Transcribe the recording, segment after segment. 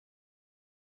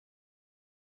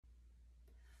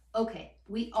Okay,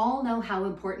 we all know how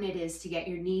important it is to get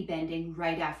your knee bending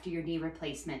right after your knee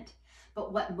replacement.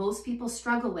 But what most people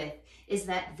struggle with is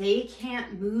that they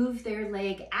can't move their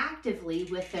leg actively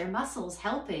with their muscles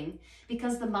helping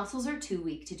because the muscles are too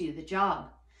weak to do the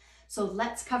job. So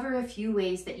let's cover a few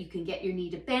ways that you can get your knee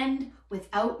to bend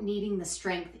without needing the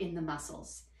strength in the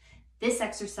muscles. This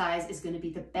exercise is going to be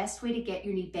the best way to get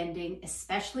your knee bending,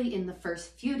 especially in the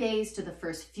first few days to the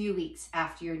first few weeks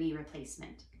after your knee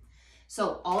replacement.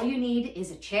 So all you need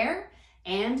is a chair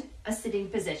and a sitting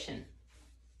position.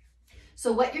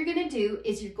 So what you're going to do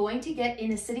is you're going to get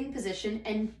in a sitting position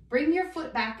and bring your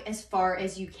foot back as far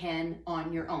as you can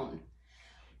on your own.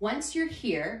 Once you're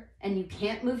here and you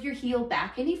can't move your heel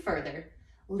back any further,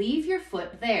 leave your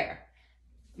foot there.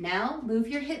 Now move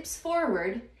your hips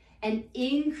forward and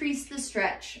increase the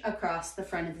stretch across the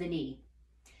front of the knee.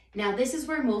 Now this is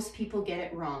where most people get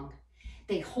it wrong.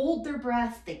 They hold their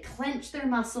breath, they clench their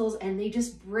muscles, and they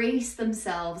just brace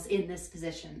themselves in this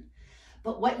position.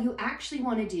 But what you actually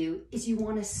want to do is you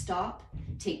want to stop,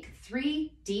 take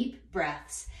 3 deep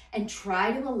breaths, and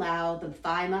try to allow the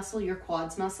thigh muscle, your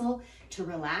quads muscle, to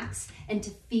relax and to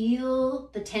feel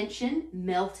the tension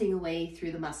melting away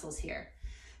through the muscles here.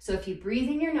 So if you breathe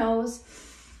in your nose,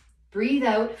 breathe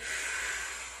out.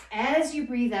 As you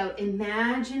breathe out,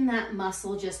 imagine that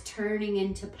muscle just turning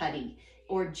into putty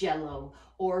or jello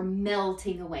or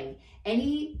melting away.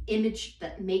 Any image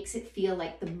that makes it feel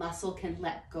like the muscle can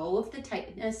let go of the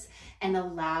tightness and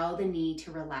allow the knee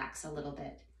to relax a little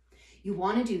bit. You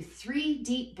want to do 3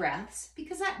 deep breaths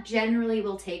because that generally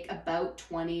will take about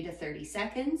 20 to 30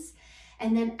 seconds.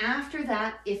 And then after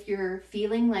that, if you're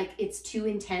feeling like it's too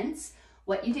intense,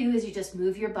 what you do is you just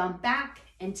move your bum back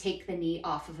and take the knee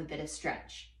off of a bit of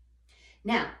stretch.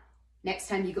 Now, next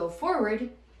time you go forward,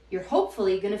 you're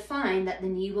hopefully going to find that the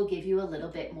knee will give you a little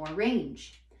bit more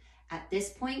range. At this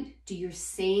point, do your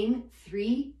same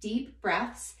 3 deep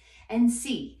breaths and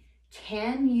see,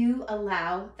 can you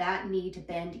allow that knee to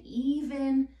bend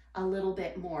even a little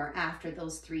bit more after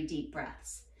those 3 deep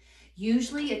breaths?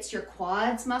 Usually it's your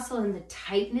quads muscle and the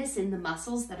tightness in the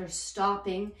muscles that are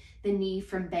stopping the knee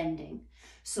from bending.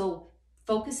 So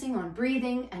focusing on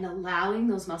breathing and allowing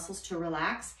those muscles to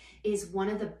relax is one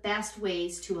of the best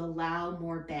ways to allow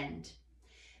more bend.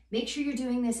 Make sure you're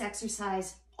doing this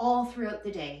exercise all throughout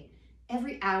the day.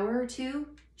 Every hour or two,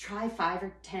 try 5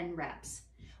 or 10 reps.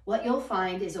 What you'll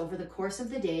find is over the course of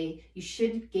the day, you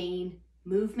should gain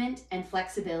movement and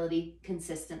flexibility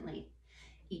consistently.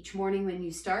 Each morning when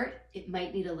you start, it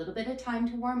might need a little bit of time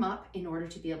to warm up in order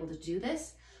to be able to do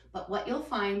this. But what you'll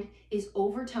find is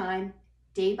over time,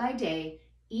 day by day,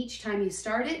 each time you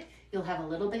start it, you'll have a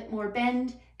little bit more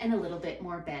bend and a little bit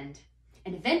more bend.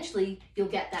 And eventually you'll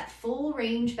get that full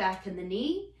range back in the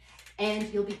knee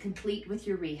and you'll be complete with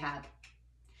your rehab.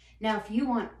 Now, if you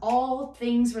want all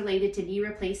things related to knee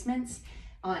replacements,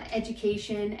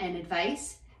 education and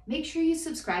advice, make sure you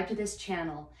subscribe to this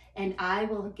channel and I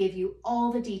will give you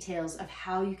all the details of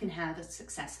how you can have a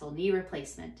successful knee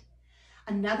replacement.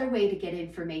 Another way to get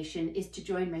information is to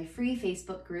join my free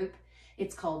Facebook group.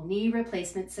 It's called Knee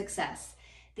Replacement Success.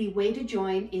 The way to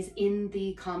join is in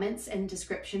the comments and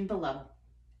description below.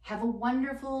 Have a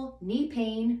wonderful knee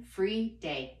pain-free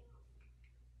day.